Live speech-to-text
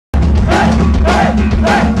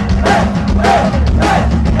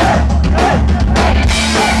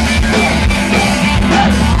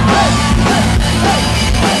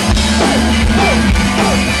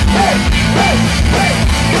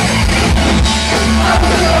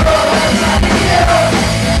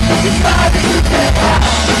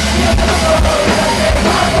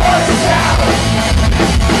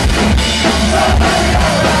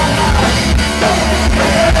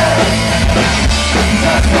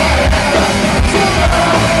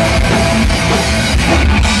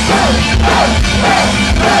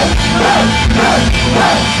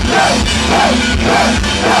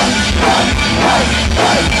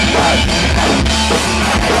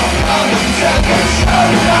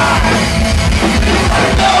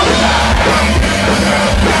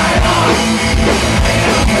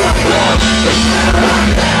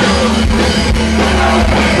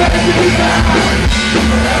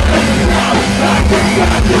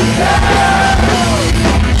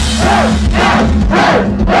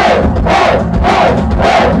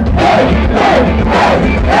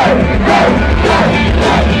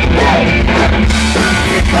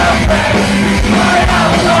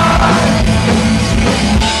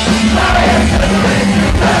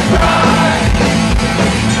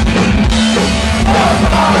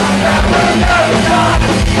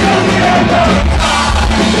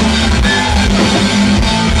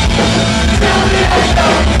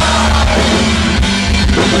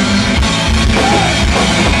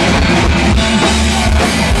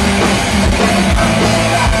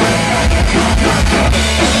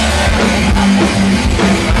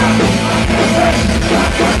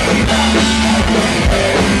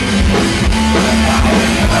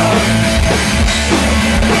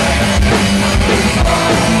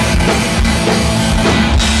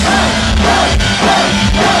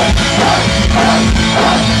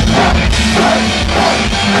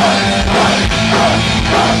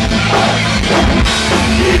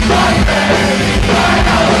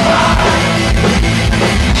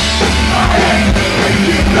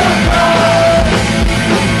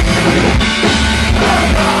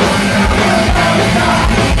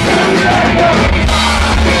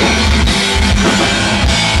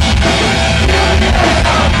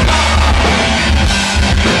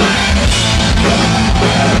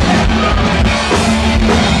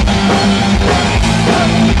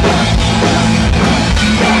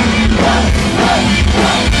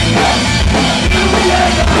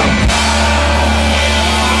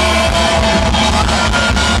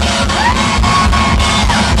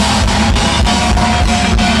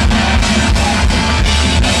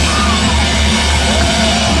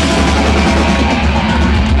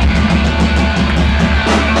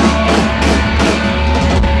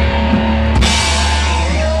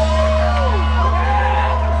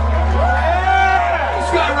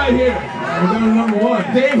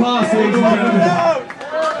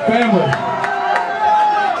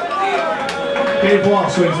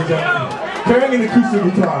Carrying an acoustic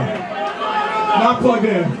guitar. Not plugged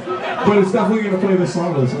in, but it's definitely going to play this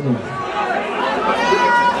song with us, isn't it?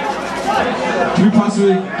 Can we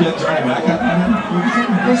possibly get Johnny Mac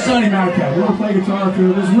out? Where's Johnny Mac out? We're going to play guitar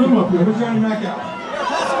through this room up here. Where's Johnny Mac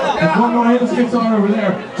out? There's one more hit guitar over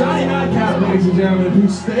there. Johnny Mac out, ladies and gentlemen, who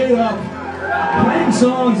stayed up playing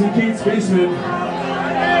songs in Kate's basement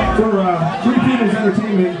for three people's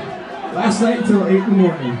entertainment last night until 8 in the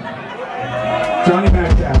morning. Johnny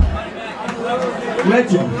Macap.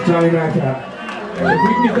 Legend, Johnny Macap. If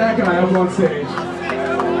we can get that guy up on stage.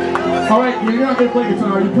 Alright, you're not going to play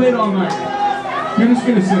guitar, you played all night. You're just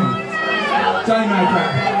going to sing. Johnny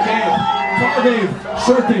Macap. Dave. Tall Dave.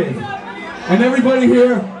 Short Dave. And everybody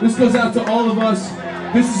here, this goes out to all of us.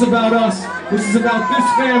 This is about us. This is about this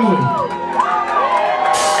family.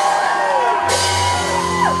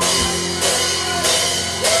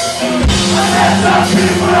 Let the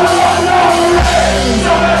people